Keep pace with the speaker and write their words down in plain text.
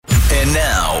And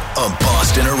now, a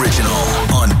Boston original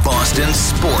on Boston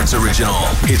Sports Original.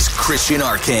 It's Christian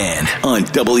Arcand on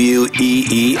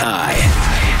WEEI.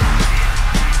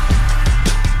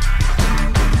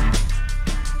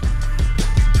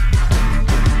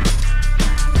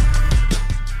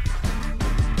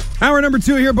 Hour number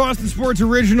 2 here, Boston Sports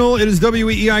Original. It is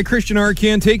WEEI. Christian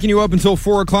Arcand taking you up until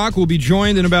 4 o'clock. We'll be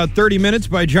joined in about 30 minutes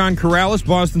by John Corrales,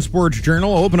 Boston Sports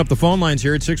Journal. I'll open up the phone lines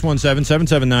here at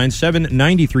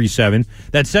 617-779-7937.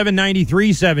 That's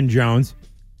 7937, Jones.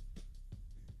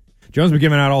 Jones been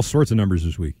giving out all sorts of numbers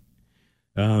this week.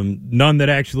 None that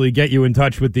actually get you in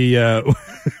touch with the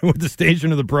with the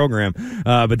station of the program.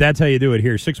 But that's how you do it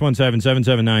here.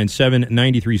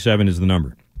 617-779-7937 is the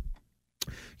number.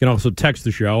 You can also text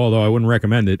the show, although I wouldn't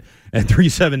recommend it, at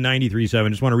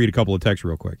 37937. Just want to read a couple of texts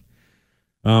real quick.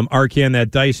 Arcand,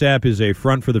 that Dice app is a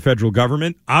front for the federal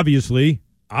government. Obviously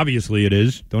it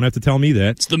is. Don't have to tell me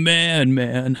that. It's the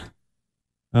man.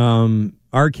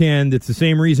 Arcand, it's the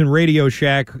same reason Radio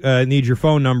Shack needs your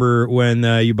phone number when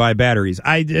you buy batteries.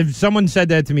 Someone said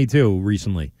that to me, too,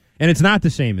 recently. And it's not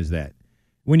the same as that.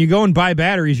 When you go and buy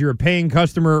batteries, you're a paying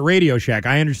customer at Radio Shack.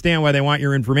 I understand why they want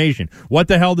your information. What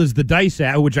the hell does the Dice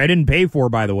app, which I didn't pay for,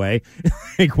 by the way,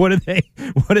 like what do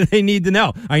they need to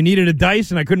know? I needed a Dice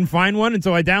and I couldn't find one, and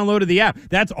so I downloaded the app.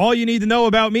 That's all you need to know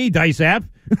about me, Dice app.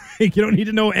 You don't need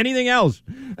to know anything else.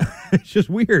 It's just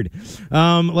weird.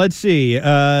 Let's see.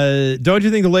 Don't you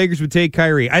think the Lakers would take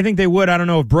Kyrie? I think they would. I don't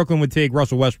know if Brooklyn would take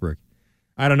Russell Westbrook.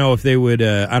 I don't know if they would.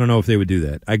 I don't know if they would do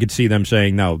that. I could see them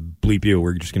saying, "No, bleep you.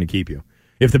 We're just going to keep you."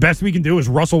 If the best we can do is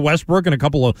Russell Westbrook and a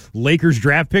couple of Lakers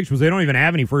draft picks, because they don't even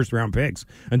have any first-round picks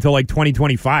until like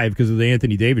 2025 because of the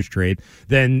Anthony Davis trade,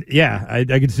 then, yeah,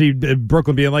 I could see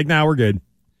Brooklyn being like, we're good.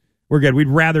 We're good. We'd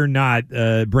rather not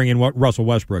bring in Russell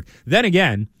Westbrook. Then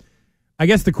again, I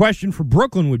guess the question for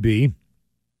Brooklyn would be,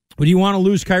 would you want to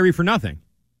lose Kyrie for nothing?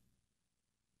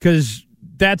 Because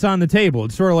that's on the table.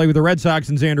 It's sort of like with the Red Sox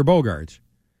and Xander Bogaerts.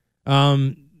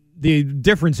 The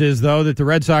difference is, though, that the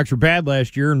Red Sox were bad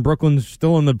last year and Brooklyn's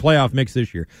still in the playoff mix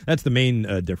this year. That's the main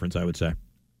difference, I would say.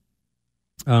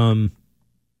 And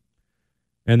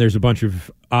there's a bunch of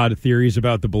odd theories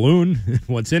about the balloon.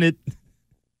 What's in it?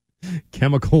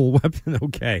 Chemical weapon?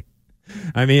 Okay.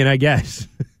 I mean, I guess.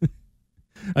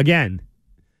 Again,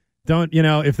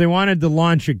 if they wanted to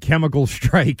launch a chemical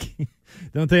strike,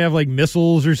 don't they have, like,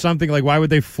 missiles or something? Like, why would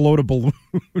they float a balloon?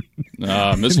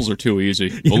 Missiles are too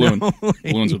easy.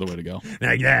 Balloons are the way to go.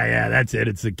 Yeah, that's it.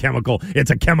 It's a chemical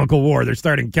war. They're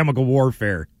starting chemical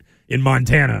warfare in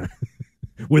Montana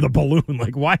with a balloon.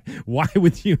 Like, why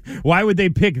would they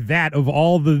pick that of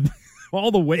all the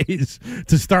ways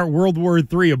to start World War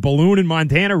III? A balloon in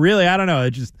Montana? Really? I don't know.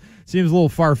 It just seems a little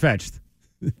far-fetched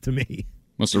to me.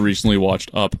 Must have recently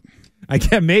watched Up. I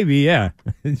can't, maybe, yeah.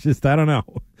 It's just, I don't know.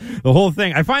 The whole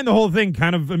thing, I find the whole thing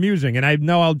kind of amusing, and I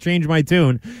know I'll change my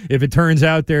tune if it turns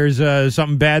out there's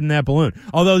something bad in that balloon.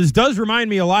 Although this does remind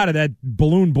me a lot of that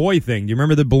balloon boy thing. Do you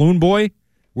remember the balloon boy?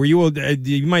 Where you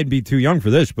might be too young for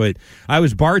this, but I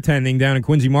was bartending down in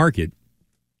Quincy Market,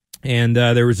 and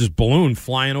there was this balloon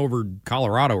flying over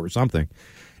Colorado or something,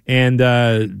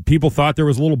 and people thought there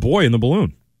was a little boy in the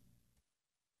balloon.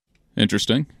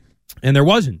 Interesting. And there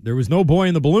wasn't. There was no boy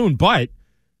in the balloon, but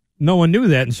no one knew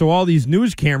that. And so all these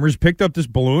news cameras picked up this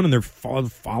balloon, and they're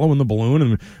following the balloon.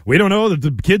 And we don't know that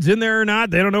the kid's in there or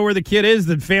not. They don't know where the kid is.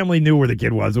 The family knew where the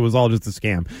kid was. It was all just a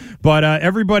scam. But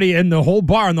everybody in the whole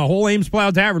bar, in the whole Ames Plow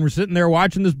Tavern, were sitting there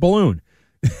watching this balloon.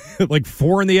 Like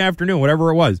 4 p.m,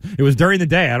 whatever it was. It was during the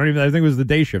day. I think it was the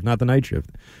day shift, not the night shift.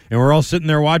 And we're all sitting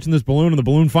there watching this balloon, and the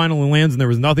balloon finally lands, and there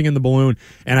was nothing in the balloon.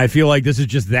 And I feel like this is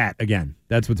just that again.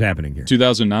 That's what's happening here.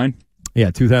 2009? Yeah,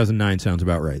 2009 sounds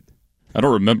about right. I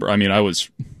don't remember. I mean,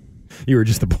 You were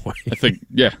just the boy. I think,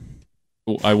 yeah.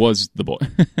 Well, I was the boy.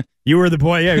 You were the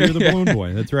boy. Yeah, you were the balloon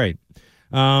boy. That's right.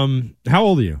 How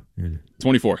old are you?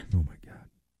 24. Oh, my God.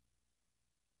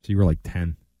 So you were like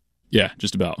 10. Yeah,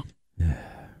 just about.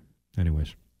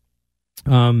 Anyways.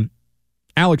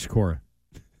 Alex Cora.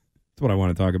 That's what I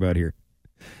want to talk about here.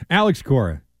 Alex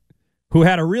Cora, who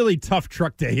had a really tough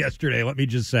truck day yesterday, let me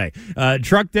just say.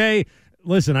 Truck day,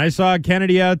 listen, I saw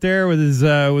Kennedy out there with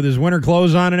his winter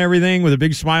clothes on and everything, with a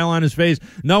big smile on his face.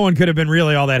 No one could have been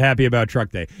really all that happy about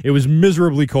truck day. It was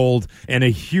miserably cold, and a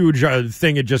huge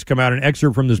thing had just come out, an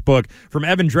excerpt from this book from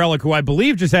Evan Drellich, who I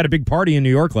believe just had a big party in New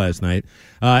York last night.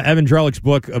 Evan Drellich's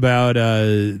book about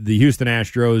the Houston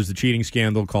Astros, the cheating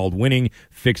scandal, called Winning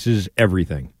Fixes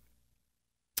Everything.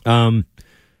 The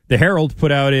Herald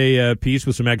put out a piece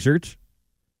with some excerpts,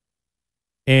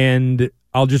 and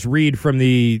I'll just read from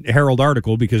the Herald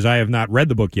article because I have not read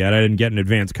the book yet. I didn't get an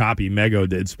advance copy.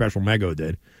 Special Mego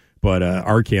did. but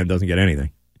Arcand doesn't get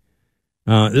anything.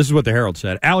 This is what the Herald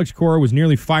said. Alex Cora was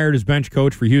nearly fired as bench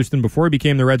coach for Houston before he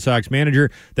became the Red Sox manager,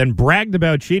 then bragged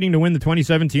about cheating to win the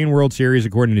 2017 World Series,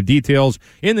 according to details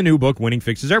in the new book, Winning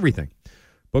Fixes Everything.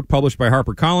 Book published by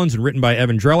HarperCollins and written by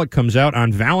Evan Drellick comes out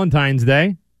on Valentine's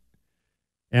Day.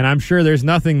 And I'm sure there's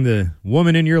nothing the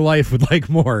woman in your life would like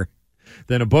more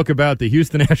than a book about the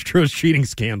Houston Astros cheating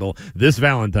scandal this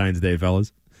Valentine's Day,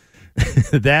 fellas.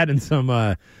 That and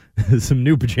some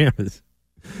new pajamas.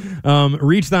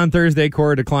 Reached on Thursday,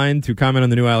 Cora declined to comment on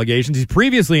the new allegations. He's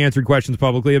previously answered questions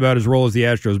publicly about his role as the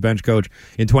Astros bench coach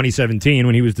in 2017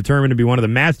 when he was determined to be one of the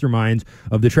masterminds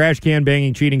of the trash can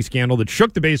banging cheating scandal that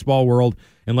shook the baseball world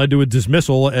and led to a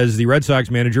dismissal as the Red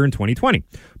Sox manager in 2020.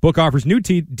 Book offers new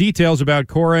details about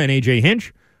Cora and A.J.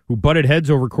 Hinch, who butted heads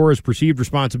over Cora's perceived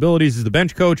responsibilities as the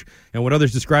bench coach and what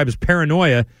others describe as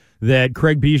paranoia that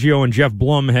Craig Biggio and Jeff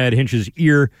Blum had Hinch's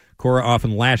ear. Cora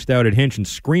often lashed out at Hinch and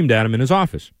screamed at him in his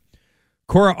office.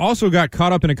 Cora also got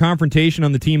caught up in a confrontation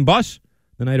on the team bus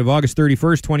the night of August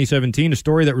 31st, 2017, a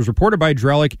story that was reported by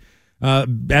Drellick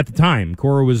at the time.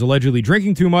 Cora was allegedly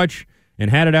drinking too much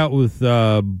and had it out with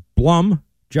Blum.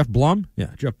 Jeff Blum? Yeah,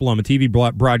 Jeff Blum, a TV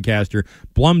broadcaster.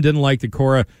 Blum didn't like that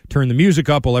Cora turned the music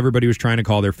up while everybody was trying to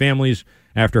call their families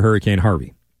after Hurricane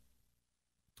Harvey.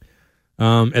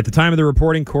 At the time of the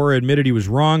reporting, Cora admitted he was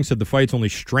wrong, said the fights only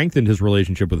strengthened his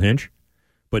relationship with Hinch.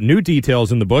 But new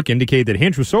details in the book indicate that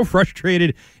Hinch was so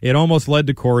frustrated it almost led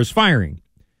to Cora's firing.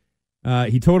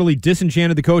 He totally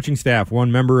disenchanted the coaching staff.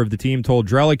 One member of the team told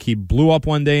Drellick he blew up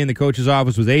one day in the coach's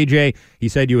office with AJ. He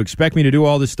said, "You expect me to do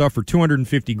all this stuff for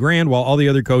 $250,000 while all the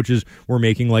other coaches were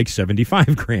making like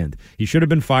 $75,000. He should have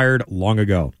been fired long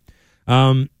ago."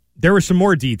 There were some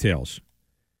more details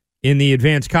in the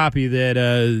advance copy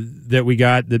that we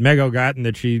got, that Mego got, and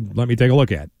that she let me take a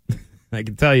look at. I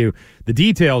can tell you the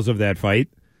details of that fight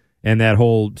and that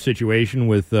whole situation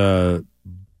with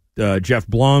Jeff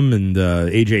Blum and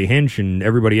A.J. Hinch and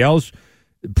everybody else.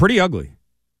 Pretty ugly.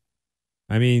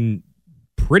 I mean,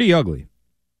 pretty ugly.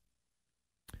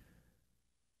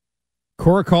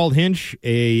 Cora called Hinch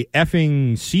a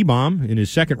effing C-bomb in his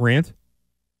second rant,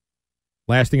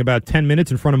 lasting about 10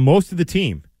 minutes in front of most of the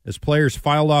team as players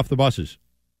filed off the buses.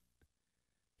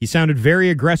 He sounded very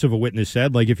aggressive, a witness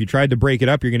said, like if you tried to break it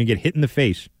up, you're going to get hit in the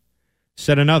face.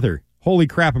 Said another, "Holy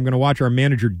crap, I'm going to watch our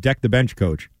manager deck the bench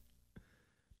coach."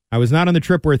 "I was not on the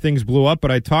trip where things blew up, but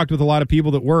I talked with a lot of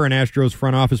people that were," an Astros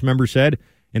front office member said,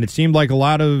 and it seemed like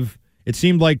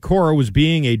Cora was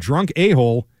being a drunk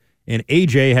a-hole, and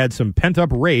AJ had some pent-up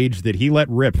rage that he let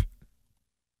rip.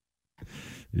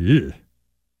 Ugh.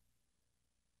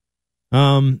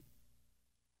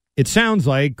 It sounds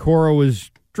like Cora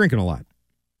was drinking a lot.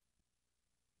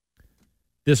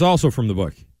 This also from the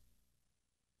book.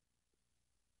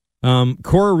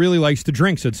 Cora really likes to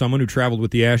drink, said someone who traveled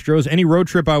with the Astros. Any road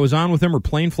trip I was on with him or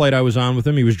plane flight I was on with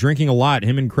him, he was drinking a lot.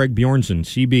 Him and Craig Bjornson,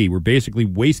 CB, were basically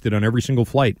wasted on every single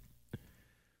flight.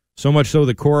 So much so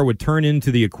that Cora would turn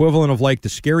into the equivalent of like the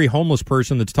scary homeless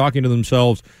person that's talking to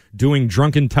themselves, doing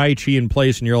drunken Tai Chi in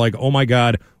place, and you're like, oh my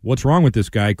God, what's wrong with this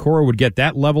guy? Cora would get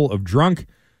that level of drunk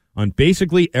on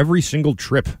basically every single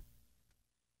trip.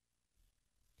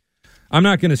 I'm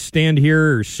not going to stand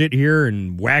here or sit here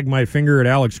and wag my finger at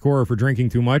Alex Cora for drinking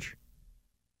too much.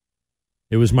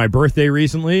 It was my birthday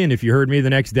recently, and if you heard me the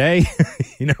next day,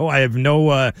 I have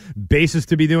no basis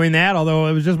to be doing that, although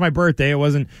it was just my birthday. It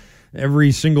wasn't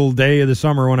every single day of the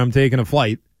summer when I'm taking a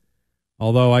flight.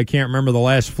 Although I can't remember the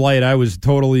last flight. I was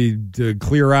totally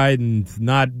clear-eyed and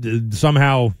not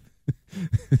somehow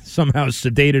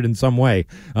sedated in some way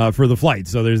for the flight.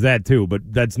 So there's that too, but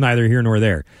that's neither here nor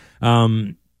there.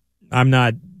 I'm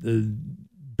not the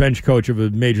bench coach of a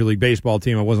Major League Baseball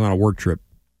team. I wasn't on a work trip.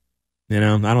 I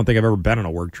don't think I've ever been on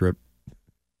a work trip.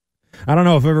 I don't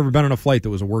know if I've ever been on a flight that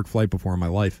was a work flight before in my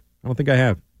life. I don't think I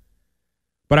have.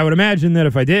 But I would imagine that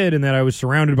if I did and that I was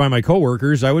surrounded by my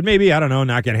coworkers, I would maybe,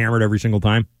 not get hammered every single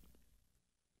time.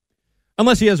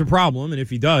 Unless he has a problem, and if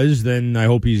he does, then I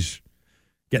hope he's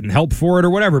getting help for it or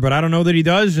whatever, but I don't know that he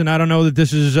does, and I don't know that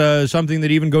this is something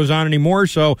that even goes on anymore,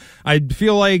 so I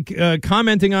feel like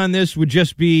commenting on this would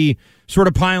just be sort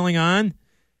of piling on,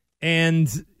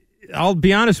 and I'll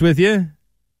be honest with you,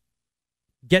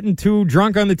 getting too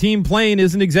drunk on the team plane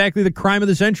isn't exactly the crime of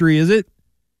the century, is it?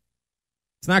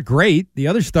 It's not great. The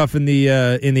other stuff in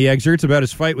the excerpts about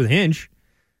his fight with Hinch,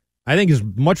 I think is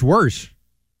much worse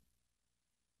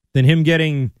than him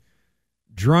getting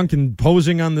drunk and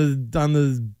posing on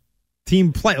the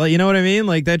team play. Like, you know what I mean?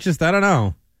 Like, that just, I don't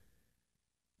know.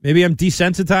 Maybe I'm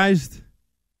desensitized.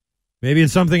 Maybe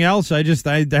it's something else. I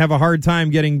have a hard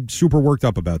time getting super worked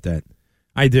up about that.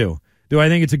 I do. Do I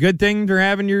think it's a good thing for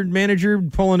having your manager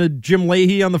pulling a Jim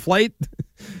Leahy on the flight?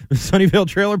 Sunnyvale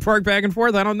Trailer Park back and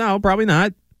forth? I don't know. Probably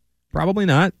not. Probably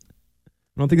not.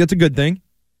 I don't think that's a good thing.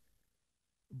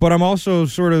 But I'm also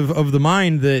sort of the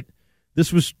mind that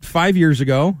this was 5 years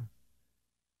ago.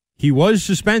 He was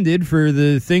suspended for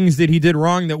the things that he did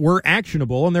wrong that were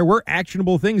actionable, and there were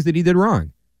actionable things that he did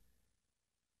wrong.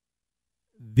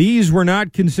 These were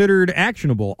not considered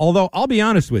actionable, although I'll be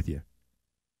honest with you.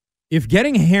 If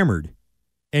getting hammered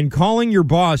and calling your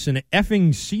boss an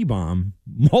effing C-bomb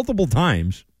multiple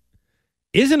times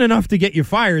isn't enough to get you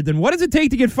fired, then what does it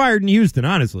take to get fired in Houston,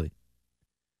 honestly?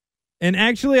 And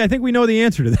actually, I think we know the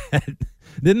answer to that.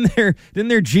 Didn't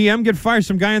their GM get fired?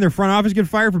 Some guy in their front office get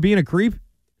fired for being a creep?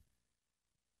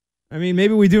 I mean,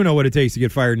 maybe we do know what it takes to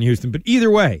get fired in Houston. But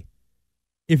either way,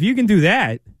 if you can do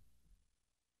that,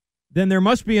 then there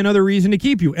must be another reason to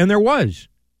keep you. And there was.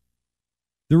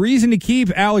 The reason to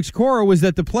keep Alex Cora was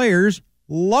that the players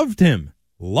loved him.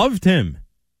 Loved him.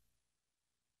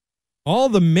 All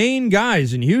the main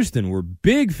guys in Houston were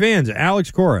big fans of Alex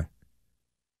Cora.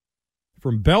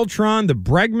 From Beltran to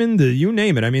Bregman to you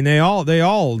name it. I mean, they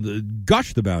all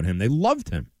gushed about him. They loved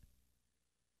him.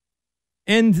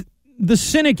 And the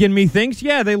cynic in me thinks,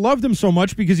 yeah, they loved him so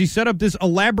much because he set up this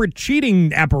elaborate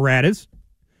cheating apparatus,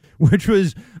 which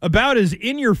was about as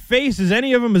in your face as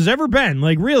any of them has ever been.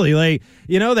 Like, really, like,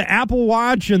 you know, the Apple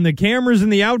Watch and the cameras in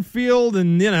the outfield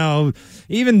and, you know,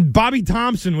 even Bobby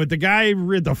Thompson with the guy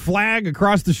with the flag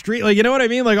across the street. Like, you know what I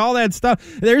mean? Like, all that stuff.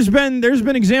 There's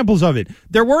been examples of it.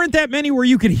 There weren't that many where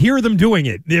you could hear them doing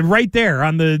it right there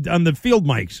on the field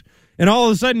mics. And all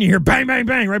of a sudden you hear bang, bang,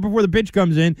 bang right before the pitch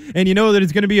comes in, and you know that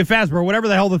it's going to be a fastball or whatever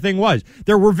the hell the thing was.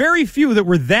 There were very few that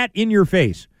were that in your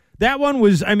face. That one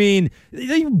was, I mean,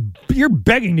 you're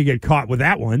begging to get caught with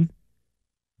that one.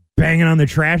 Banging on the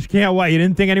trash can. Why, you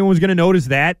didn't think anyone was going to notice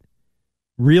that?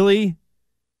 Really?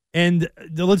 And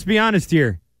let's be honest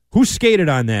here. Who skated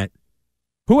on that?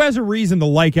 Who has a reason to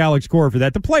like Alex Cora for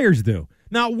that? The players do.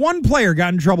 Not one player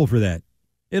got in trouble for that.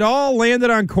 It all landed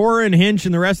on Cora and Hinch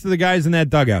and the rest of the guys in that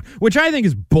dugout, which I think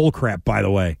is bullcrap, by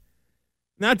the way.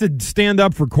 Not to stand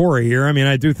up for Cora here. I mean,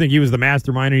 I do think he was the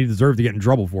mastermind and he deserved to get in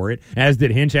trouble for it, as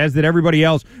did Hinch, as did everybody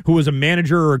else who was a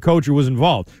manager or a coach who was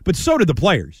involved. But so did the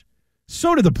players.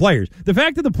 So did the players. The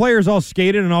fact that the players all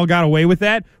skated and all got away with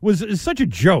that is such a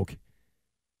joke.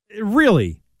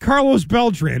 Really. Carlos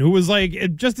Beltran, who was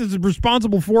like just as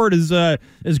responsible for it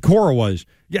as Cora was.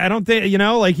 Yeah, I don't think, you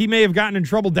know, like he may have gotten in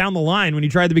trouble down the line when he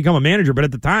tried to become a manager, but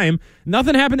at the time,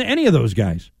 nothing happened to any of those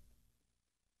guys.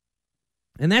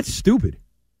 And that's stupid.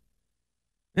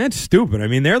 That's stupid. I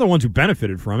mean, they're the ones who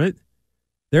benefited from it.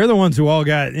 They're the ones who all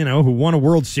got, you know, who won a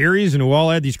World Series and who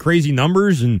all had these crazy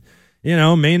numbers and, you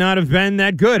know, may not have been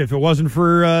that good if it wasn't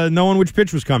for knowing which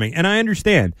pitch was coming. And I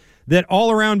understand that all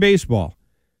around baseball,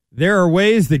 there are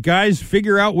ways that guys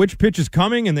figure out which pitch is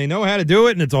coming and they know how to do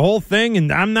it, and it's a whole thing, and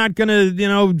I'm not going to, you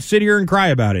know, sit here and cry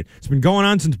about it. It's been going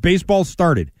on since baseball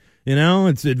started. You know,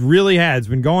 it really has. It's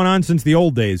been going on since the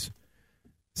old days,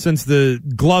 since the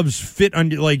gloves fit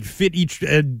each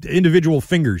individual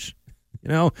fingers. You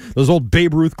know, those old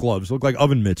Babe Ruth gloves look like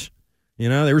oven mitts. You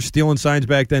know, they were stealing signs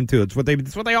back then too. It's what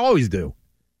they always do.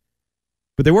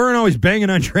 But they weren't always banging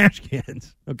on trash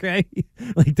cans, okay?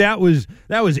 Like that was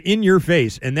in your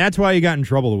face, and that's why you got in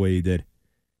trouble the way you did.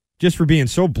 Just for being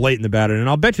so blatant about it. And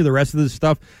I'll bet you the rest of this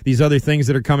stuff, these other things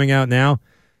that are coming out now,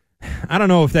 I don't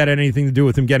know if that had anything to do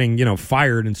with him getting, you know,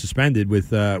 fired and suspended with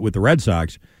the Red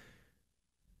Sox.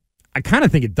 I kind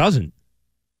of think it doesn't.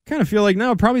 I kind of feel like,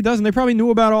 no, it probably doesn't. They probably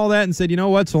knew about all that and said, you know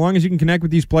what, so long as you can connect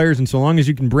with these players and so long as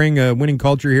you can bring a winning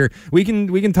culture here, we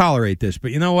can tolerate this.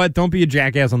 But you know what? Don't be a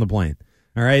jackass on the plane.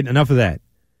 All right, enough of that.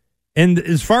 And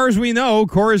as far as we know,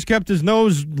 Cora's kept his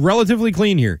nose relatively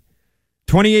clean here.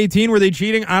 2018, were they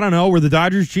cheating? I don't know. Were the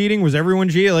Dodgers cheating? Was everyone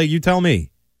cheating? Like, you tell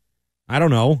me. I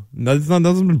don't know.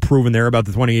 Nothing's been proven there about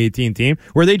the 2018 team.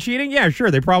 Were they cheating? Yeah,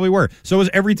 sure, they probably were. So was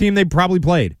every team they probably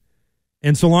played.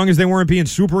 And so long as they weren't being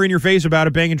super in your face about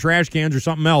it, banging trash cans or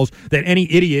something else that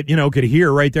any idiot, you know, could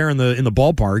hear right there in the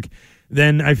ballpark,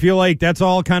 then I feel like that's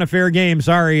all kind of fair game.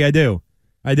 Sorry, I do.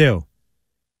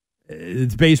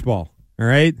 It's baseball, all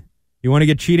right? You want to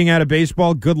get cheating out of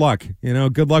baseball? Good luck. You know,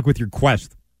 good luck with your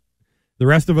quest. The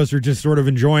rest of us are just sort of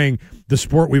enjoying the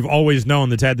sport we've always known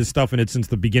that's had this stuff in it since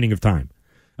the beginning of time.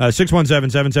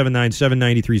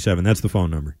 617-779-7937. That's the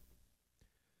phone number.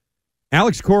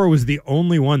 Alex Cora was the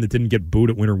only one that didn't get booed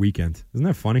at Winter Weekend. Isn't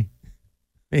that funny?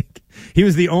 He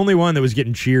was the only one that was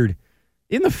getting cheered.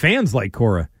 Even the fans like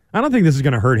Cora. I don't think this is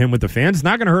going to hurt him with the fans. It's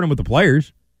not going to hurt him with the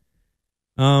players.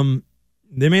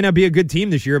 They may not be a good team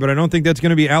this year, but I don't think that's going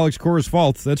to be Alex Cora's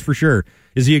fault. That's for sure.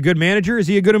 Is he a good manager? Is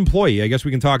he a good employee? I guess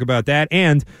we can talk about that.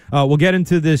 And we'll get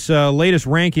into this latest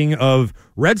ranking of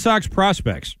Red Sox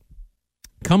prospects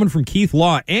coming from Keith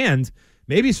Law and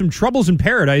maybe some troubles in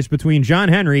paradise between John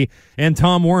Henry and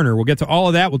Tom Werner. We'll get to all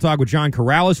of that. We'll talk with John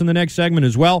Corrales in the next segment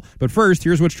as well. But first,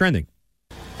 here's what's trending.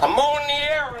 I'm on the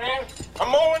air, man.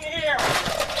 I'm on the air.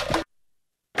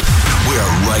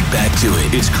 We're right back to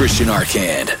it. It's Christian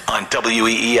Arcand on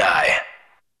WEEI.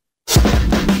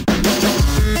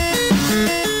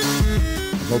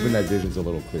 I'm hoping that vision's a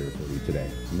little clearer for you today,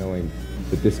 knowing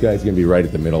that this guy's going to be right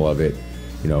at the middle of it,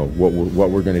 you know, what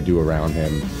we're going to do around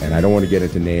him. And I don't want to get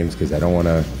into names because I don't want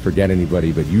to forget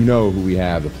anybody, but you know who we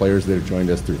have, the players that have joined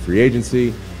us through free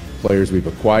agency, players we've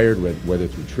acquired, whether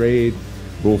through trade,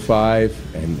 Rule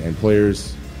 5, and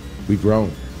players we've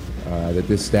grown, that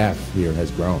this staff here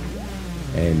has grown.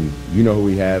 And you know who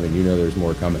we have, and you know there's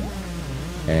more coming.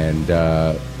 And,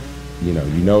 you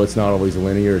know it's not always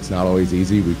linear. It's not always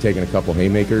easy. We've taken a couple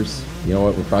haymakers. You know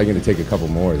what? We're probably going to take a couple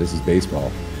more. This is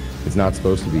baseball. It's not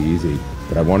supposed to be easy.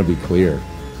 But I want to be clear.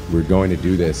 We're going to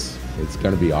do this. It's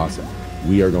going to be awesome.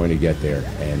 We are going to get there.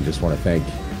 And just want to thank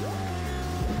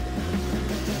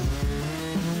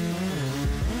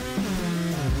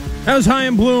That was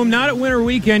Chaim Bloom, not at Winter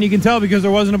Weekend. You can tell because there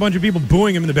wasn't a bunch of people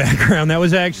booing him in the background. That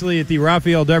was actually at the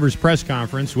Rafael Devers press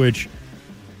conference, which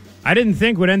I didn't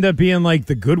think would end up being like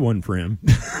the good one for him.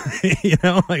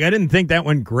 I didn't think that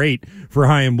went great for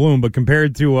Chaim Bloom, but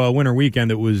compared to Winter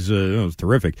Weekend, it was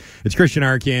terrific. It's Christian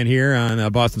Arcand here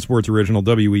on Boston Sports Original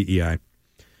WEEI.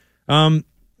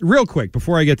 Real quick,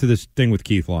 before I get to this thing with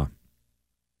Keith Law,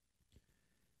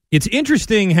 it's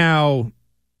interesting how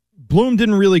Bloom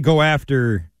didn't really go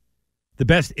after the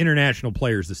best international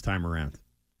players this time around.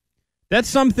 That's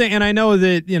something, and I know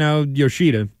that,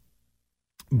 Yoshida,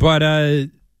 but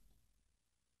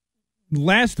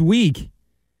last week,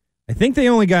 I think they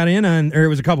only got in on, or it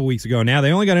was a couple weeks ago now,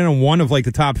 they only got in on one of like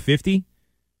the top 50,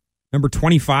 number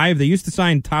 25. They used to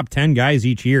sign top 10 guys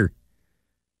each year.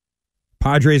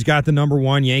 Padres got the number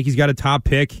 1, Yankees got a top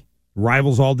pick,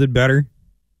 rivals all did better.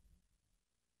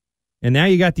 And now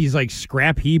you got these like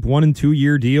scrap heap 1 and 2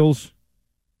 year deals.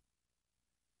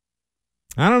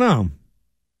 I don't know.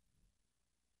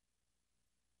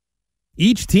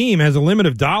 Each team has a limit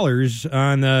of dollars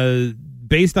on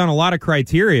based on a lot of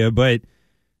criteria, but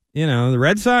the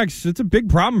Red Sox, it's a big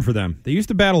problem for them. They used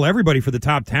to battle everybody for the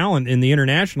top talent in the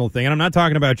international thing, and I'm not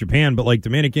talking about Japan, but like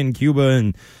Dominican, Cuba,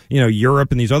 and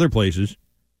Europe and these other places.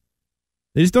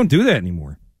 They just don't do that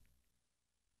anymore.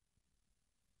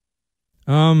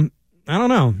 I don't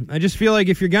know. I just feel like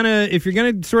if you're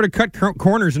gonna sort of cut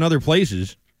corners in other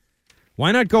places,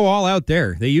 why not go all out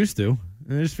there? They used to.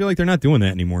 And I just feel like they're not doing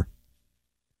that anymore.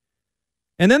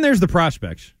 And then there's the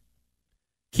prospects.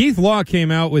 Keith Law came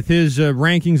out with his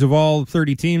rankings of all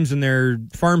 30 teams and their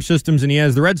farm systems, and he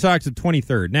has the Red Sox at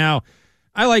 23rd. Now,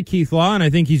 I like Keith Law, and I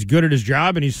think he's good at his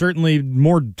job, and he's certainly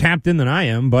more tapped in than I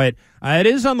am, but it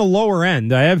is on the lower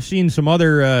end. I have seen some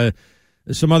other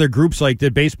groups like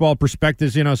the Baseball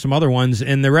Prospectus, some other ones,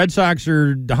 and the Red Sox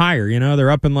are higher.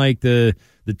 They're up in like the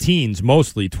teens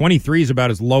mostly. 23 is about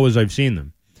as low as I've seen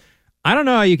them. I don't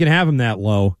know how you can have them that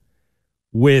low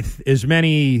with as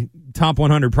many top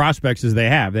 100 prospects as they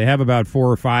have. They have about 4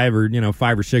 or 5 or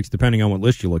 5 or 6, depending on what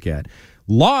list you look at.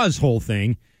 Law's whole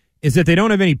thing is that they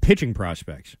don't have any pitching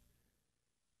prospects.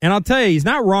 And I'll tell you, he's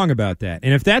not wrong about that.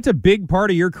 And if that's a big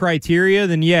part of your criteria,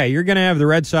 then yeah, you're going to have the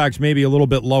Red Sox maybe a little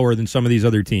bit lower than some of these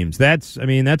other teams. That's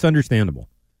understandable.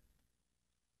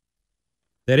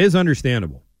 That is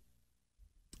understandable.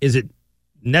 Is it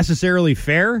necessarily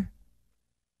fair?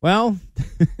 Well,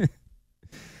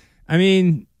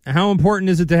 how important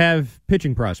is it to have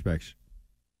pitching prospects?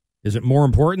 Is it more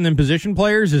important than position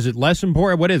players? Is it less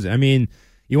important? What is it?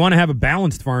 You want to have a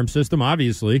balanced farm system,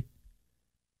 obviously.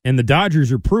 And the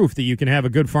Dodgers are proof that you can have a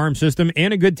good farm system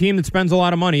and a good team that spends a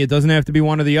lot of money. It doesn't have to be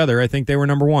one or the other. I think they were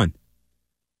number 1.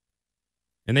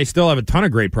 And they still have a ton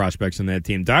of great prospects in that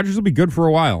team. Dodgers will be good for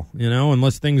a while,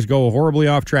 unless things go horribly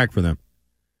off track for them.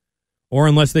 Or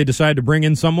unless they decide to bring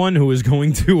in someone who is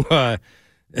going to,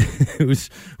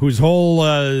 whose whole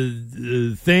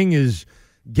thing is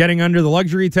getting under the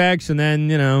luxury tax and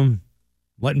then,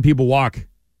 letting people walk.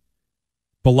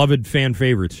 Beloved fan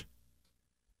favorites.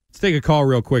 Let's take a call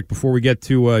real quick before we get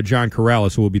to John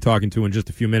Corrales, who we'll be talking to in just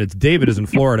a few minutes. David is in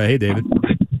Florida. Hey, David.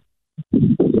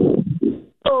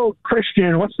 Oh,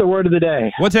 Christian, what's the word of the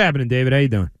day? What's happening, David? How you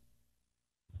doing?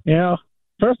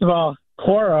 First of all,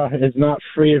 Cora is not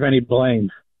free of any blame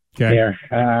here.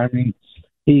 I've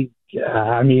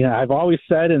always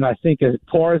said, and I think as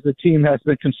poor as the team has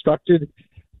been constructed,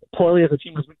 poorly as the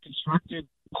team has been constructed,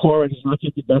 Cora does not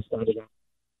get the best out of them.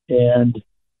 And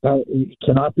it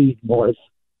cannot be ignored.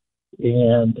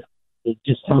 And it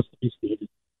just has to be stated.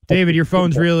 David, your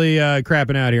phone's really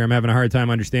crapping out here. I'm having a hard time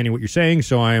understanding what you're saying,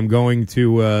 so I am going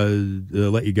to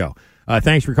let you go.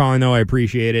 Thanks for calling, though. I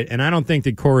appreciate it. And I don't think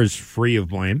that Cora's free of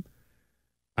blame.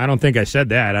 I don't think I said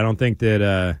that. I don't think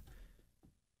that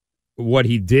what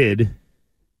he did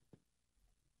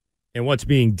and what's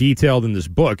being detailed in this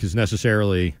book is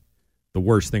necessarily the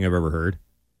worst thing I've ever heard.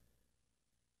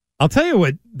 I'll tell you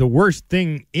what the worst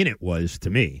thing in it was to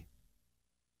me.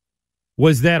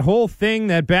 Was that whole thing,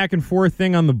 that back and forth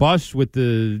thing on the bus with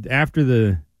after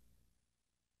the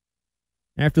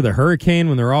hurricane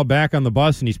when they're all back on the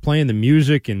bus and he's playing the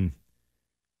music and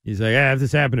he's like, if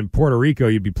this happened in Puerto Rico,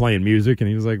 you'd be playing music. And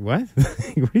he was like, what?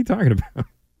 What are you talking about?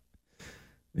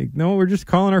 Like, no, we're just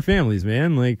calling our families,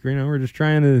 man. Like, we're just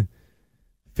trying to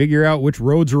figure out which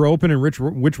roads are open and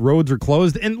which roads are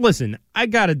closed. And listen, I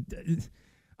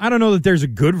don't know that there's a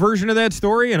good version of that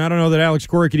story, and I don't know that Alex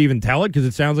Cora could even tell it because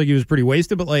it sounds like he was pretty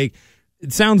wasted, but, like,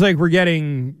 it sounds like we're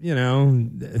getting,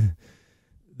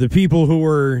 the people who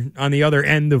were on the other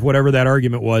end of whatever that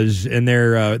argument was and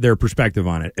their perspective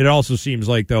on it. It also seems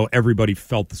like, though, everybody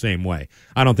felt the same way.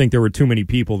 I don't think there were too many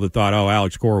people that thought,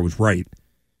 Alex Cora was right,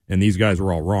 and these guys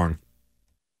were all wrong.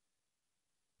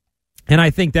 And I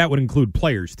think that would include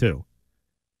players, too.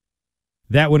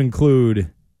 That would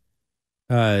include...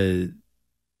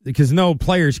 because no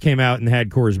players came out and had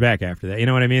Cora's back after that. You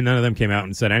know what I mean? None of them came out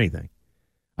and said anything.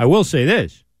 I will say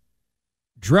this.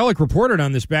 Drellick reported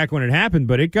on this back when it happened,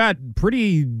 but it got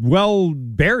pretty well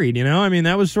buried, I mean,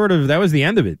 that was the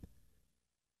end of it.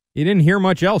 You didn't hear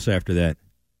much else after that.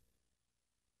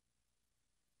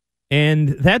 And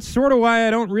that's sort of why I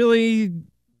don't really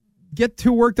get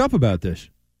too worked up about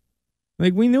this.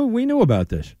 Like, we knew about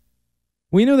this.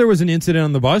 We knew there was an incident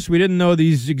on the bus. We didn't know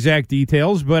these exact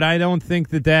details, but I don't think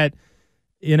that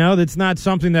that's not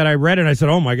something that I read and I said,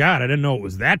 oh, my God, I didn't know it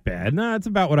was that bad. No, it's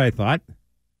about what I thought.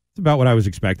 It's about what I was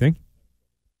expecting.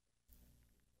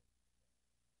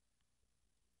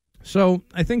 So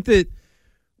I think that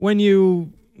when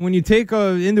you take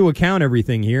into account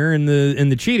everything here, and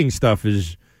the cheating stuff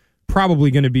is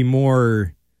probably going to be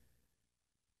more,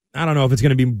 I don't know if it's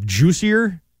going to be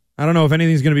juicier. I don't know if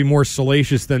anything's going to be more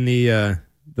salacious than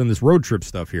this road trip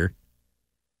stuff here.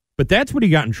 But that's what he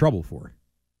got in trouble for.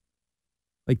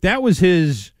 Like, that was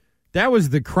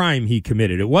the crime he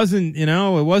committed. It wasn't, it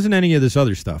wasn't any of this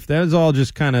other stuff. That was all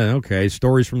just kind of, okay,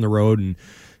 stories from the road, and,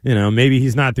 maybe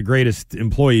he's not the greatest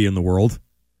employee in the world.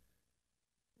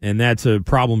 And that's a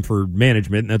problem for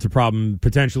management, and that's a problem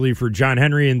potentially for John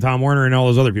Henry and Tom Werner and all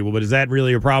those other people. But is that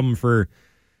really a problem for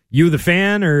you, the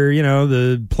fan, or,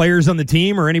 the players on the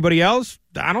team, or anybody else?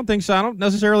 I don't think so. I don't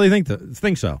necessarily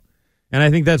think so. And I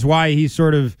think that's why he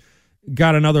sort of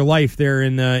got another life there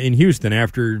in Houston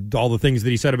after all the things that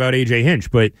he said about A.J. Hinch.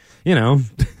 But,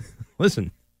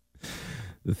 listen,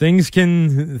 things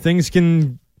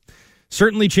can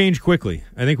certainly change quickly.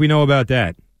 I think we know about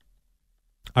that.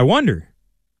 I wonder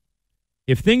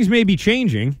if things may be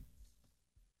changing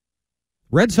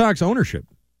Red Sox ownership.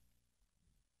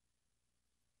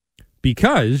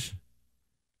 Because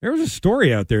there was a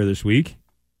story out there this week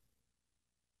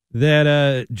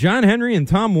that John Henry and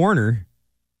Tom Werner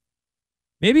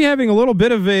may be having a little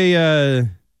bit of a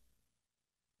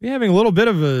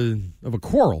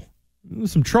quarrel.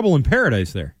 There's some trouble in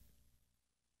paradise there.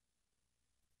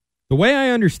 The way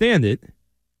I understand it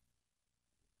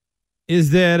is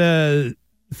that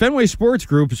Fenway Sports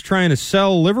Group is trying to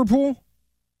sell Liverpool,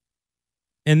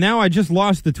 and now I just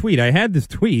lost the tweet. I had this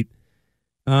tweet.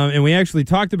 And we actually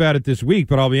talked about it this week,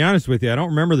 but I'll be honest with you, I don't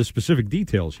remember the specific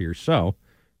details here, so I'm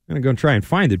going to go and try and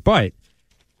find it. But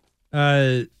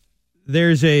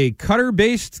there's a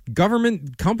Qatar-based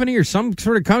government company or some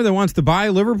sort of company that wants to buy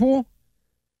Liverpool,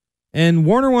 and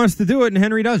Warner wants to do it, and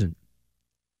Henry doesn't.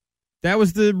 That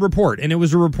was the report, and it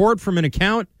was a report from an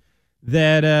account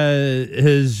that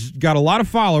has got a lot of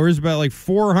followers, about like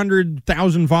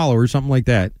 400,000 followers, something like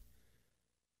that.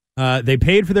 They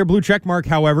paid for their blue check mark,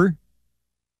 however.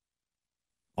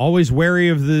 Always wary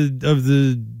of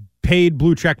the paid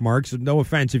blue check marks. No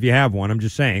offense if you have one. I'm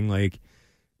just saying, like,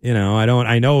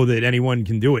 I know that anyone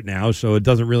can do it now, so it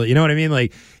doesn't really, you know what I mean?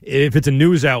 Like, if it's a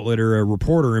news outlet or a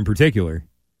reporter in particular,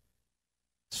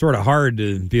 it's sort of hard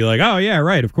to be like, oh, yeah,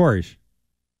 right, of course.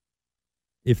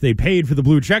 If they paid for the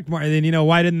blue check mark, then,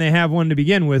 why didn't they have one to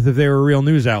begin with if they were a real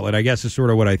news outlet? I guess is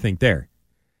sort of what I think there.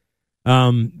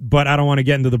 But I don't want to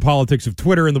get into the politics of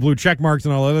Twitter and the blue check marks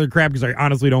and all that other crap because I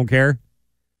honestly don't care.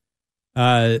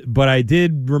 But I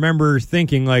did remember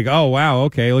thinking like, oh, wow,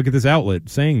 okay, look at this outlet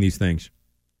saying these things.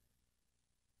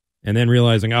 And then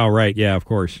realizing, oh, right, yeah, of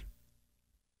course.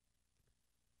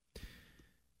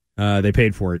 They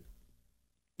paid for it.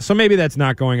 So maybe that's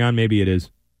not going on. Maybe it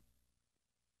is.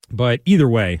 But either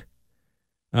way,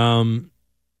 I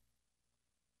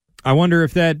wonder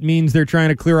if that means they're trying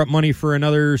to clear up money for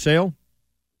another sale.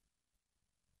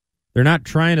 They're not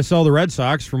trying to sell the Red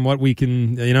Sox from what we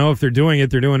can, if they're doing it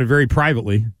very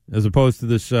privately as opposed to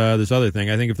this other thing.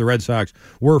 I think if the Red Sox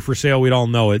were for sale, we'd all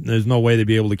know it. And there's no way they'd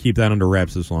be able to keep that under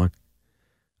wraps this long.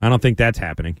 I don't think that's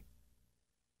happening.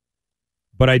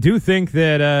 But I do think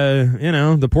that,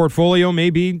 the portfolio may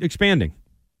be expanding.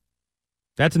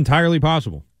 That's entirely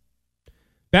possible.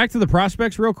 Back to the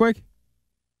prospects real quick.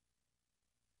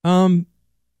 I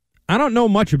don't know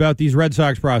much about these Red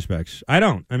Sox prospects. I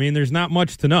don't. I mean, there's not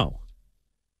much to know.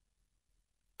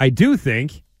 I do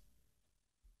think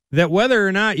that whether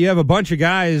or not you have a bunch of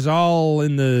guys all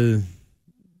in the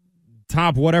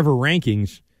top whatever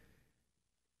rankings,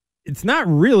 it's not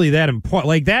really that important.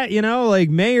 Like that,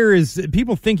 Mayer is,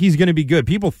 people think he's going to be good.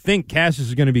 People think Cassis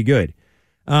is going to be good.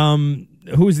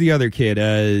 Who's the other kid?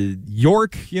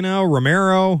 York,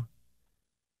 Romero,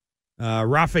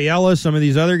 Rafaela, some of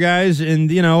these other guys.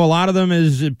 And, a lot of them,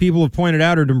 as people have pointed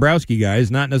out, are Dombrowski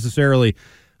guys, not necessarily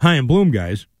Chaim Bloom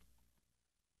guys.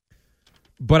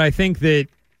 But I think that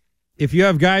if you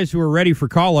have guys who are ready for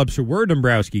call-ups who were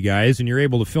Dombrowski guys and you're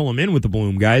able to fill them in with the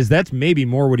Bloom guys, that's maybe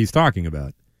more what he's talking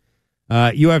about.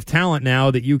 You have talent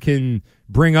now that you can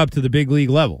bring up to the big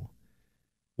league level.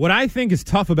 What I think is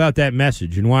tough about that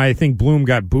message and why I think Bloom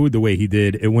got booed the way he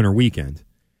did at Winter Weekend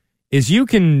is you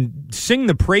can sing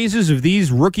the praises of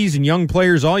these rookies and young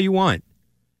players all you want.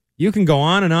 You can go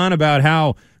on and on about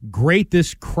how great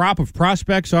this crop of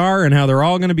prospects are and how they're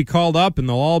all going to be called up and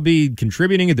they'll all be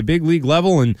contributing at the big league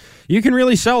level, and you can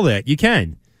really sell that. You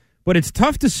can. But it's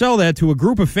tough to sell that to a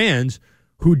group of fans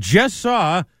who just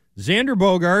saw Xander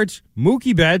Bogaerts,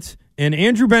 Mookie Betts, and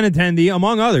Andrew Benintendi,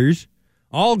 among others,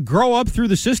 all grow up through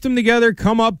the system together,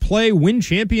 come up, play, win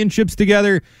championships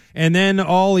together, and then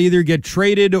all either get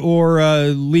traded or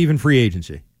leave in free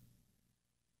agency.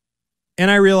 And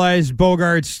I realize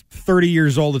Bogart's 30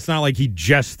 years old. It's not like he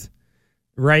just,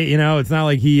 right? It's not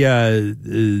like he got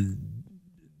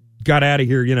out of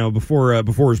here,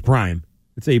 before his prime.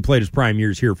 Let's say he played his prime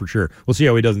years here for sure. We'll see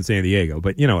how he does in San Diego,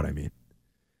 but you know what I mean.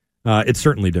 It's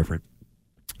certainly different.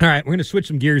 All right, we're going to switch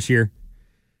some gears here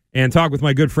and talk with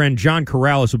my good friend John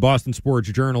Corrales of Boston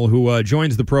Sports Journal, who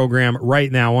joins the program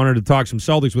right now. I wanted to talk some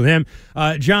Celtics with him.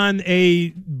 John,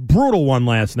 a brutal one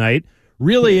last night.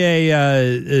 Really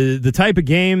the type of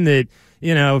game that,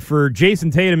 for Jason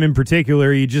Tatum in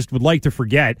particular, you just would like to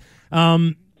forget.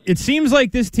 It seems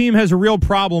like this team has a real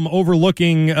problem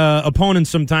overlooking opponents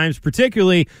sometimes,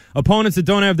 particularly opponents that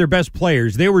don't have their best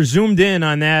players. They were zoomed in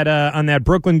on that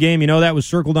Brooklyn game. That was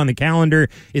circled on the calendar.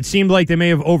 It seemed like they may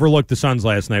have overlooked the Suns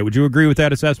last night. Would you agree with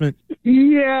that assessment?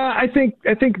 Yeah, I think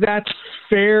that's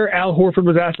fair. Al Horford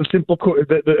was asked a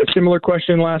similar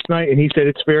question last night, and he said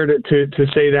it's fair to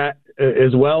say that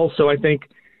as well. So I think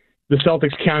the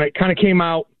Celtics kind of came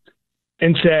out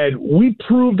and said, we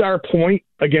proved our point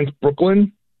against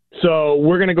Brooklyn, so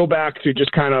we're going to go back to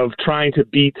just kind of trying to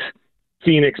beat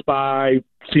Phoenix by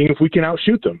seeing if we can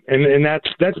outshoot them. And that's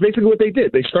basically what they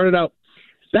did. They started out,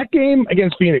 that game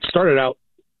against Phoenix started out,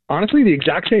 honestly, the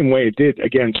exact same way it did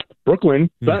against Brooklyn.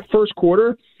 That first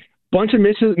quarter, bunch of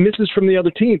misses from the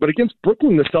other team. But against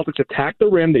Brooklyn, the Celtics attacked the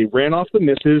rim. They ran off the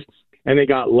misses, and they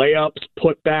got layups,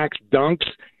 putbacks, dunks.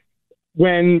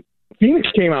 When Phoenix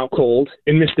came out cold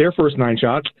and missed their first 9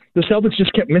 shots, the Celtics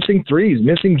just kept missing threes,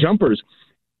 missing jumpers.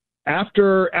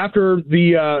 After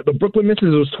the Brooklyn misses,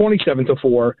 it was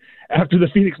 27-4. After the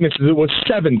Phoenix misses, it was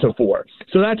 7-4.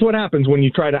 So that's what happens when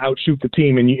you try to outshoot the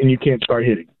team and you can't start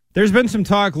hitting. There's been some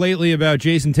talk lately about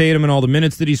Jason Tatum and all the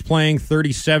minutes that he's playing,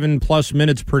 37-plus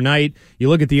minutes per night. You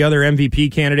look at the other MVP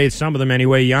candidates, some of them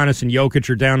anyway. Giannis and Jokic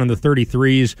are down in the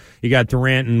 33s. You got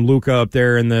Durant and Luka up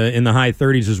there in the high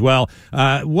 30s as well.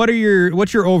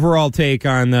 What's your overall take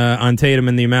on Tatum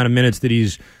and the amount of minutes that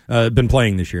he's been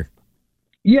playing this year?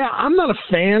 Yeah, I'm not a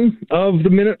fan of the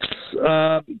minutes.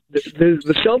 The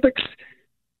Celtics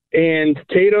and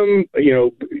Tatum,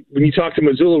 when you talk to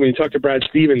Mazzulla, when you talk to Brad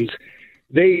Stevens,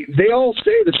 they all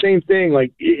say the same thing.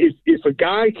 Like, if a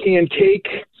guy can take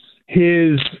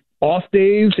his off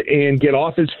days and get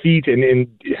off his feet and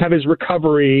have his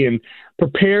recovery and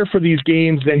prepare for these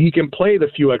games, then he can play the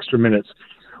few extra minutes,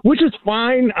 which is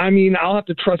fine. I mean, I'll have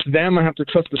to trust them. I have to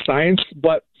trust the science,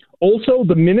 but also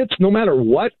the minutes, no matter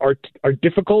what, are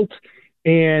difficult.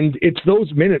 And it's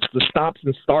those minutes, the stops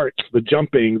and starts, the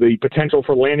jumping, the potential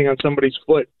for landing on somebody's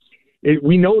foot.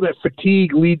 We know that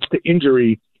fatigue leads to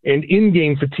injury. and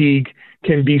in-game fatigue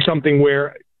can be something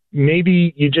where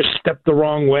maybe you just stepped the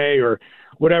wrong way or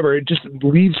whatever. It just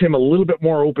leaves him a little bit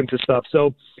more open to stuff.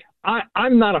 So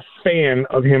I'm not a fan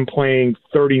of him playing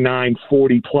 39,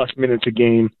 40-plus minutes a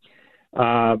game.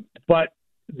 But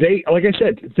they, like I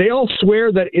said, they all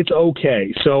swear that it's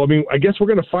okay. So, I mean, I guess we're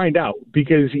going to find out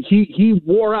because he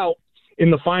wore out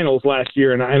in the finals last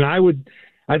year, and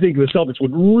I think the Celtics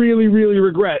would really, really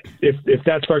regret if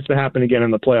that starts to happen again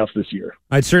in the playoffs this year.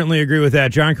 I'd certainly agree with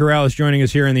that. John Karalis joining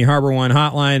us here in the Harbor One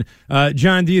Hotline.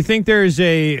 John, do you think there's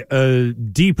a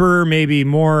deeper, maybe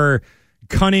more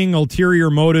cunning, ulterior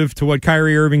motive to what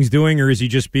Kyrie Irving's doing, or is he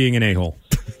just being an a-hole?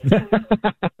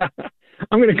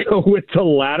 I'm going to go with the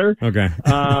latter. Okay.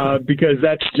 Because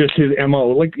that's just his MO.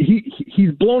 Like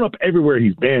he's blown up everywhere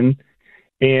he's been.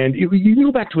 And you can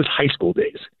go back to his high school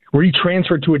days where he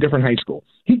transferred to a different high school.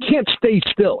 He can't stay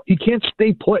still. He can't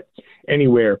stay put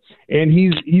anywhere. And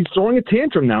he's throwing a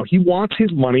tantrum now. He wants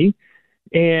his money,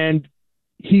 and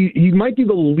he might be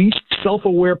the least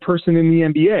self-aware person in the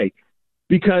NBA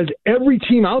because every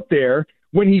team out there,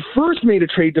 when he first made a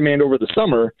trade demand over the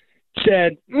summer,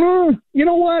 said, you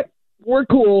know what? We're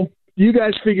cool. You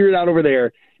guys figure it out over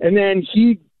there. And then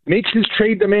he makes his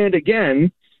trade demand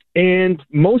again, and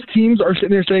most teams are sitting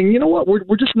there saying, you know what?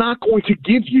 We're just not going to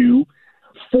give you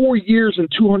 4 years and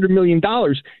 $200 million.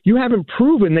 You haven't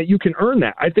proven that you can earn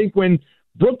that. I think when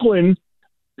Brooklyn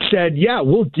said, yeah,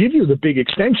 we'll give you the big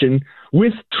extension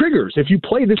with triggers. If you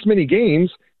play this many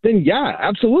games, then yeah,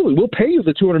 absolutely. We'll pay you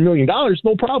the $200 million.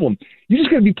 No problem. You're just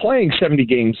going to be playing 70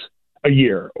 games a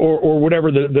year or whatever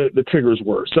the triggers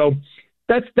were. So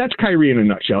that's Kyrie in a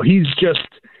nutshell. He's just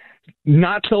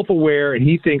not self-aware, and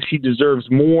he thinks he deserves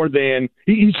more than –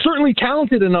 he's certainly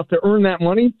talented enough to earn that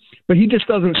money, but he just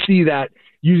doesn't see that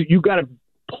you got to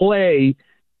play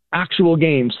actual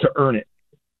games to earn it.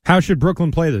 How should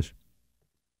Brooklyn play this?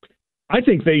 I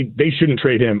think they shouldn't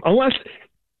trade him unless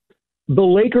the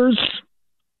Lakers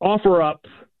offer up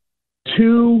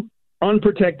two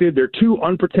unprotected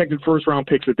first-round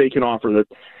picks that they can offer. That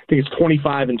I think it's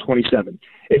 25 and 27.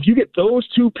 If you get those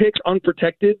two picks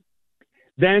unprotected,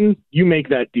 then you make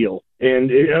that deal.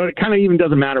 And it kind of even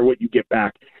doesn't matter what you get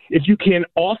back. If you can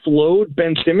offload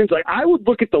Ben Simmons, like I would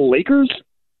look at the Lakers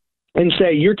and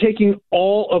say, you're taking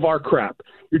all of our crap.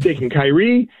 You're taking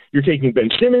Kyrie, you're taking Ben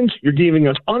Simmons, you're giving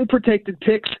us unprotected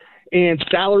picks and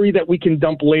salary that we can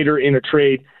dump later in a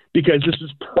trade, because this is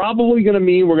probably going to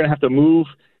mean we're going to have to move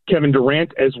Kevin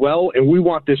Durant as well, and we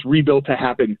want this rebuild to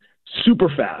happen super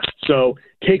fast. So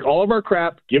take all of our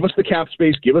crap, give us the cap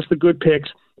space, give us the good picks,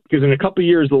 because in a couple of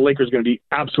years, the Lakers are going to be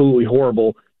absolutely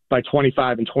horrible by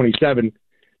 25 and 27.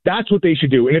 That's what they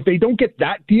should do. And if they don't get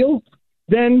that deal,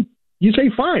 then you say,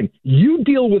 fine, you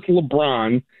deal with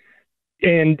LeBron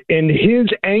and his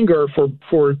anger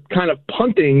for kind of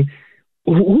punting.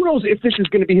 Who knows if this is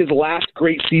going to be his last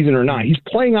great season or not? He's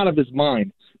playing out of his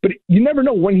mind, but you never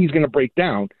know when he's going to break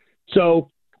down.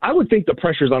 So I would think the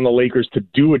pressure's on the Lakers to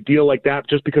do a deal like that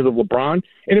just because of LeBron.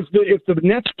 And if the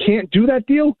Nets can't do that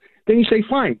deal, then you say,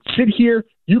 fine, sit here,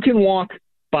 you can walk,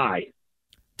 bye.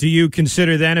 Do you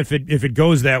consider then, if it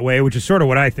goes that way, which is sort of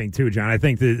what I think too, John, I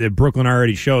think that Brooklyn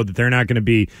already showed that they're not going to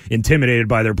be intimidated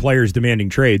by their players demanding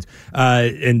trades.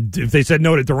 And if they said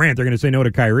no to Durant, they're going to say no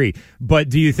to Kyrie. But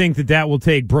do you think that will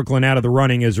take Brooklyn out of the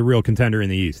running as a real contender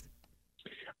in the East?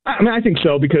 I mean, I think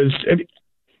so, because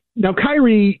now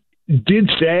Kyrie did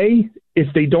say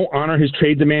if they don't honor his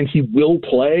trade demand, he will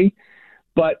play.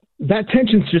 But that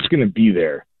tension's just going to be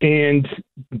there. And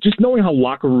just knowing how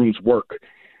locker rooms work,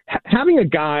 having a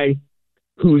guy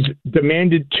who's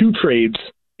demanded 2 trades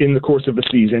in the course of a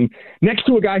season next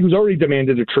to a guy who's already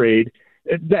demanded a trade,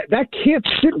 that can't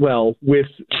sit well with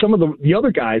some of the other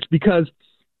guys, because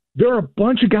there are a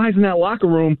bunch of guys in that locker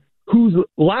room whose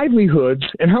livelihoods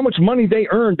and how much money they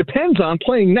earn depends on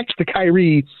playing next to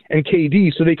Kyrie and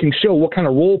KD so they can show what kind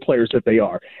of role players that they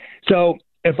are. So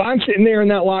if I'm sitting there in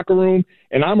that locker room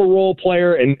and I'm a role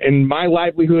player and my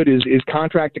livelihood is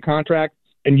contract to contract,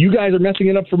 and you guys are messing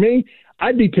it up for me,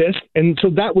 I'd be pissed. And so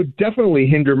that would definitely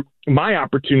hinder my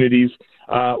opportunities,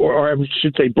 or I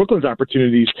should say Brooklyn's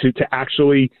opportunities to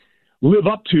actually live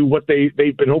up to what they've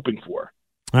been hoping for.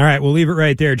 All right, we'll leave it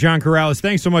right there. John Karalis,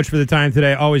 thanks so much for the time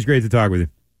today. Always great to talk with you.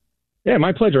 Yeah,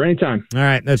 my pleasure. Anytime. All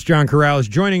right, that's John Karalis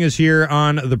joining us here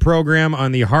on the program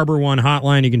on the Harbor One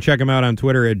Hotline. You can check him out on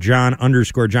Twitter at John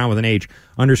with an H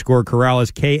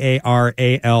 _Karalis,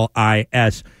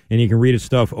 Karalis. And you can read his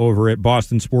stuff over at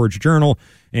Boston Sports Journal.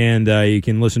 And you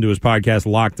can listen to his podcast,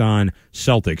 Locked On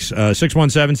Celtics.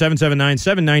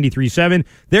 617-779-7937.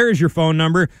 There is your phone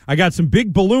number. I got some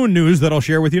big balloon news that I'll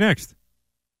share with you next.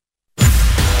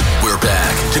 We're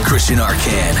back to Christian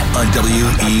Arcan on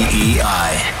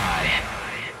WEEI.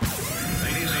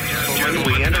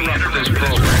 We interrupt this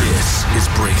program. This is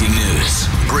breaking news.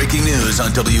 Breaking news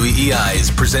on WEEI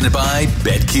is presented by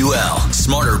BetQL.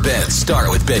 Smarter bets start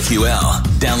with BetQL.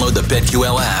 Download the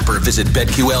BetQL app or visit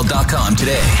BetQL.com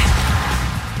today.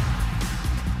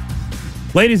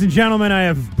 Ladies and gentlemen, I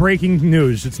have breaking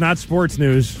news. It's not sports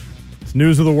news. It's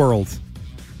news of the world.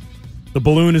 The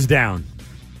balloon is down.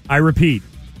 I repeat,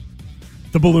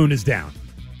 the balloon is down.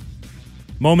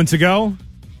 Moments ago,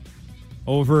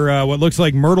 over what looks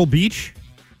like Myrtle Beach,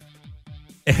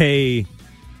 a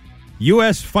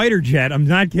U.S. fighter jet, I'm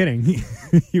not kidding,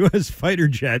 U.S. fighter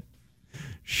jet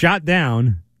shot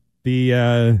down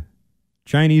the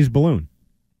Chinese balloon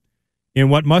in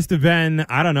what must have been,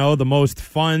 I don't know, the most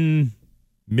fun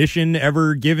mission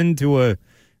ever given to a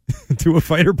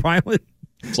fighter pilot.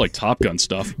 It's like Top Gun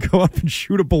stuff. Go up and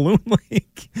shoot a balloon,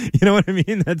 like, you know what I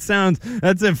mean? That's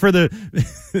it for the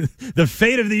the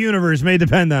fate of the universe may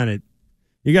depend on it.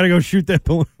 You got to go shoot that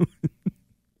balloon.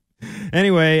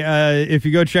 Anyway, if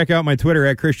you go check out my Twitter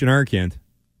at Christian Arcand,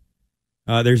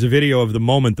 there's a video of the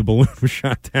moment the balloon was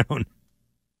shot down.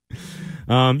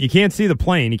 You can't see the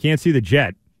plane. You can't see the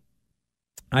jet.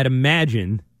 I'd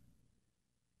imagine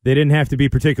they didn't have to be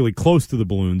particularly close to the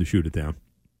balloon to shoot it down.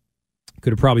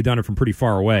 Could have probably done it from pretty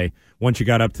far away once you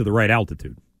got up to the right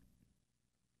altitude.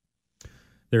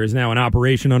 There is now an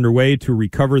operation underway to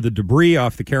recover the debris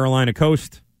off the Carolina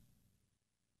coast.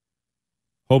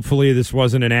 Hopefully this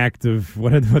wasn't an act of,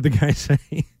 what did the guy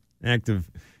say? Act of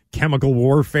chemical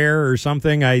warfare or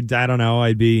something. I don't know.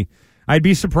 I'd be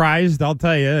surprised, I'll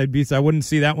tell you. I wouldn't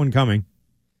see that one coming.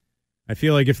 I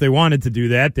feel like if they wanted to do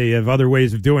that, they have other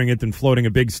ways of doing it than floating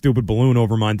a big stupid balloon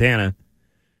over Montana,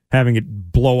 having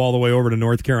it blow all the way over to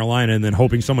North Carolina, and then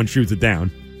hoping someone shoots it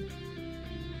down.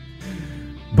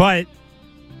 But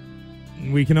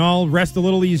we can all rest a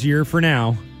little easier for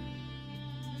now.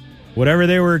 Whatever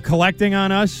they were collecting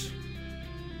on us,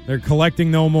 they're collecting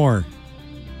no more.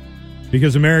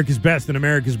 Because America's best and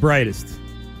America's brightest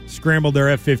scrambled their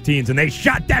F-15s, and they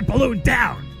shot that balloon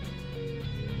down.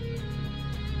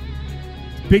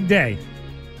 Big day.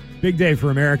 Big day for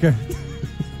America.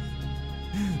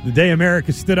 The day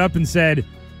America stood up and said,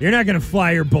 "You're not going to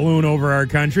fly your balloon over our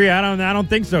country. I don't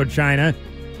think so, China.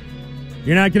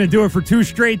 You're not going to do it for 2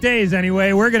 straight days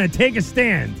anyway. We're going to take a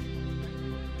stand."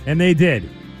 And they did.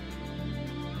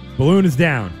 Balloon is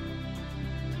down.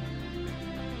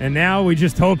 And now we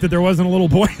just hope that there wasn't a little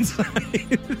boy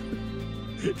inside.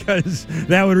 Because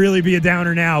that would really be a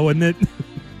downer now, wouldn't it?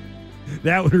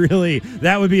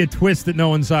 That would be a twist that no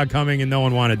one saw coming and no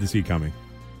one wanted to see coming.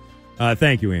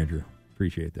 Thank you, Andrew.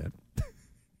 Appreciate that.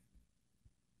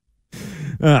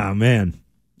 Oh, man.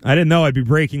 I didn't know I'd be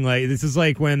breaking like this. Is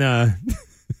like when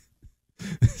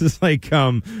this is like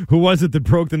who was it that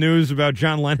broke the news about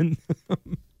John Lennon?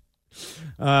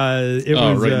 It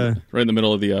was right in the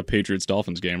middle of the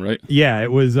Patriots-Dolphins game, right? Yeah,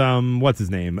 it was what's his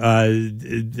name?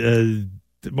 The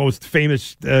most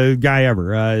famous guy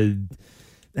ever,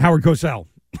 Howard Cosell.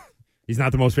 He's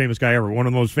not the most famous guy ever. One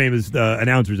of the most famous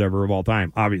announcers ever of all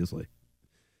time, obviously.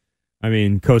 I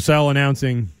mean, Cosell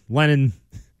announcing, Lennon,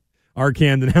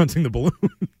 Arcand announcing the balloon.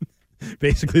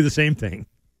 Basically the same thing.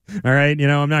 All right,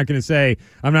 I'm not going to say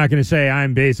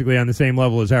I'm basically on the same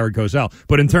level as Howard Cosell,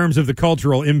 but in terms of the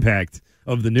cultural impact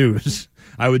of the news,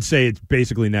 I would say it's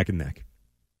basically neck and neck.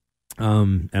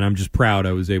 And I'm just proud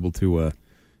I was able to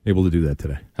do that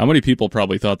today. How many people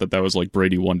probably thought that was like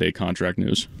Brady one-day contract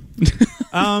news?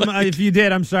 If you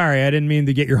did, I'm sorry. I didn't mean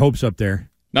to get your hopes up there.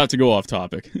 Not to go off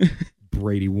topic.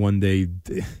 Brady one day.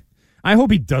 I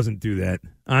hope he doesn't do that.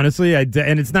 Honestly, and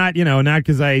it's not, not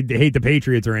because I hate the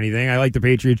Patriots or anything. I like the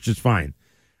Patriots just fine.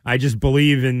 I just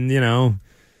believe in,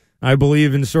 I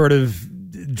believe in sort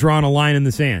of drawing a line in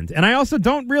the sand. And I also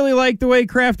don't really like the way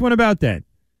Kraft went about that.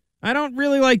 I don't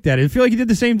really like that. I feel like he did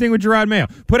the same thing with Gerard Mayo.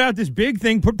 Put out this big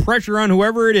thing, put pressure on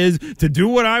whoever it is to do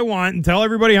what I want and tell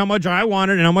everybody how much I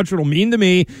want it and how much it'll mean to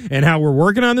me and how we're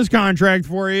working on this contract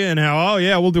for you and how,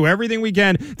 we'll do everything we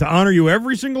can to honor you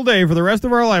every single day for the rest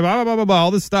of our life, blah, blah, blah, blah, blah,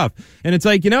 all this stuff. And it's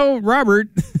like, Robert,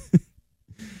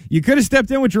 you could have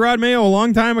stepped in with Gerard Mayo a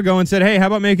long time ago and said, hey, how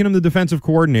about making him the defensive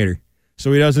coordinator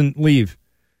so he doesn't leave?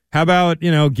 How about,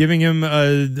 giving him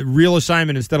a real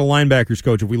assignment instead of linebackers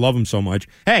coach if we love him so much?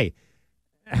 Hey,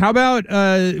 how about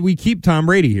we keep Tom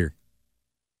Brady here?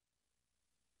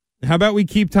 How about we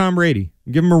keep Tom Brady?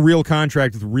 Give him a real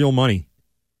contract with real money.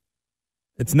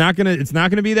 It's not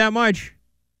gonna be that much.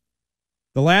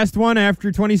 The last one after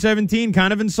 2017,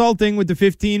 kind of insulting with the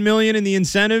 $15 million and the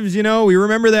incentives, we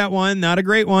remember that one. Not a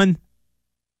great one.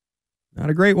 Not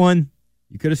a great one.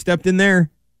 You could have stepped in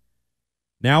there.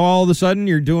 Now all of a sudden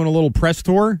you're doing a little press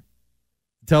tour.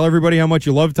 Tell everybody how much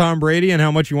you love Tom Brady and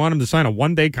how much you want him to sign a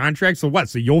one-day contract. So what?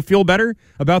 So you'll feel better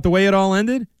about the way it all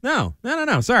ended? No.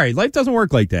 Sorry. Life doesn't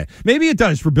work like that. Maybe it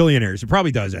does for billionaires. It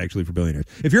probably does, actually, for billionaires.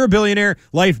 If you're a billionaire,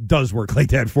 life does work like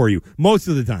that for you most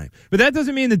of the time. But that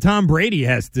doesn't mean that Tom Brady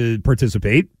has to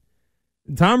participate.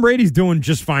 Tom Brady's doing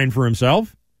just fine for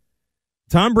himself.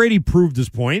 Tom Brady proved his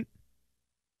point.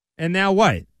 And now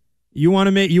what? You want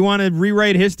to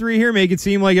rewrite history here, make it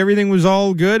seem like everything was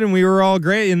all good and we were all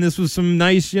great and this was some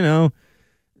nice,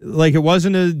 like it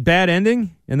wasn't a bad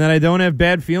ending, and that I don't have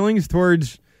bad feelings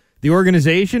towards the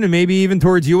organization and maybe even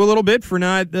towards you a little bit for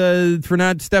not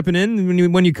stepping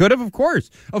in when you could have. Of course,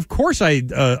 I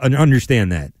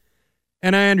understand that,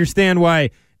 and I understand why.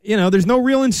 There's no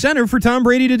real incentive for Tom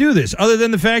Brady to do this other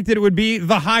than the fact that it would be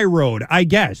the high road, I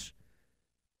guess.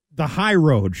 The high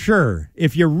road, sure.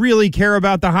 If you really care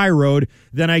about the high road,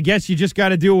 then I guess you just got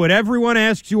to do what everyone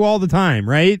asks you all the time,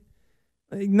 right?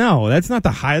 No, that's not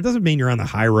the high. It doesn't mean you're on the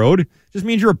high road. It just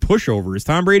means you're a pushover. Is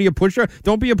Tom Brady a pushover?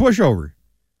 Don't be a pushover.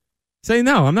 Say,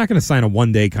 no, I'm not going to sign a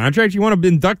one-day contract. You want to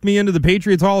induct me into the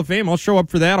Patriots Hall of Fame? I'll show up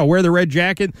for that. I'll wear the red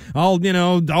jacket. I'll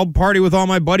party with all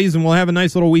my buddies, and we'll have a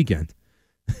nice little weekend.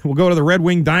 We'll go to the Red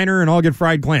Wing Diner, and I'll get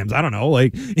fried clams. I don't know.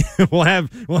 We'll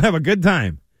have a good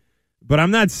time. But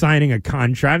I'm not signing a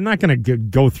contract. I'm not going to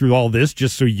go through all this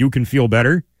just so you can feel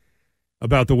better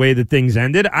about the way that things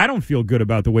ended. I don't feel good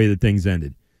about the way that things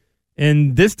ended.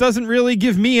 And this doesn't really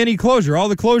give me any closure. All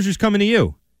the closure's coming to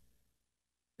you.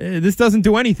 This doesn't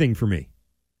do anything for me.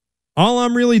 All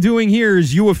I'm really doing here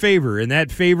is you a favor, and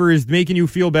that favor is making you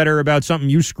feel better about something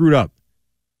you screwed up.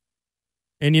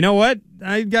 And you know what?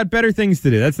 I've got better things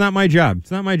to do. That's not my job.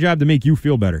 It's not my job to make you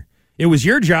feel better. It was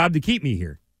your job to keep me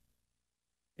here.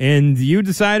 And you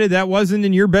decided that wasn't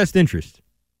in your best interest.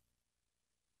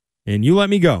 And you let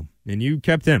me go. And you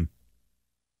kept him.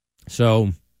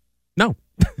 So, no.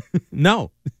 No.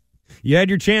 You had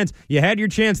your chance. You had your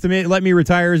chance to let me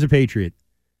retire as a Patriot.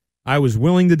 I was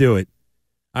willing to do it.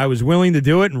 I was willing to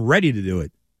do it and ready to do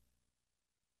it.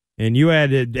 And you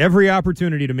had every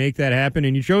opportunity to make that happen,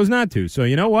 and you chose not to. So,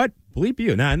 you know what? Bleep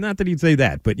you. Not that he'd say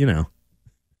that, but,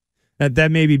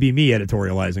 That maybe be me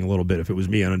editorializing a little bit if it was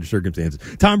me under circumstances.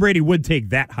 Tom Brady would take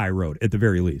that high road at the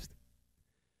very least.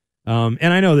 And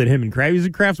I know that him and Kraft, it was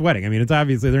a Kraft's wedding. I mean, it's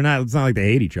obviously it's not like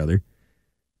they hate each other.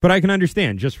 But I can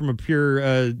understand just from a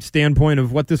pure standpoint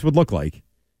of what this would look like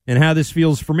and how this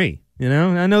feels for me.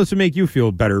 I know this would make you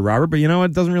feel better, Robert, but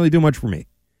it doesn't really do much for me.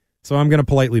 So I'm going to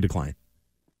politely decline.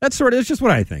 It's just what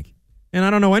I think. And I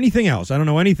don't know anything else. I don't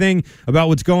know anything about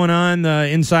what's going on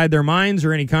inside their minds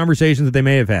or any conversations that they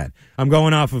may have had. I'm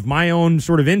going off of my own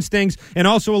sort of instincts and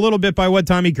also a little bit by what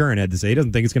Tommy Curran had to say. He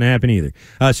doesn't think it's going to happen either.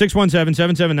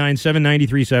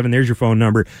 617-779-7937. There's your phone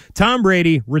number. Tom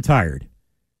Brady retired.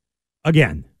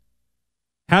 Again.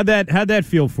 How'd that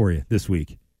feel for you this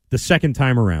week? The second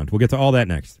time around. We'll get to all that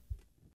next.